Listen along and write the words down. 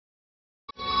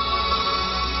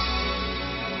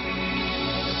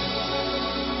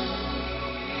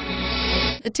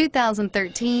The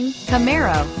 2013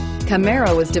 Camaro.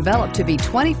 Camaro was developed to be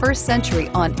 21st century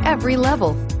on every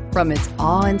level, from its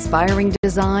awe-inspiring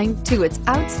design to its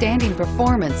outstanding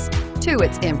performance to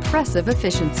its impressive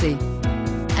efficiency,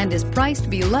 and is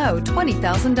priced below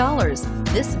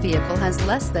 $20,000. This vehicle has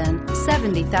less than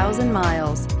 70,000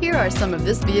 miles. Here are some of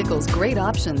this vehicle's great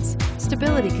options: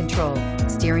 stability control,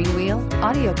 steering wheel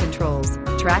audio controls,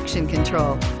 traction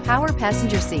control, power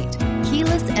passenger seat,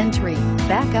 keyless entry,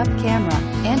 backup camera,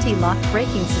 anti-lock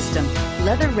braking system,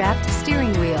 leather-wrapped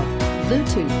steering wheel,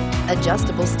 Bluetooth,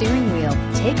 adjustable steering wheel.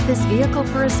 Take this vehicle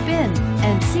for a spin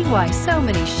and see why so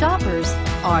many shoppers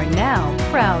are now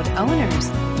proud owners.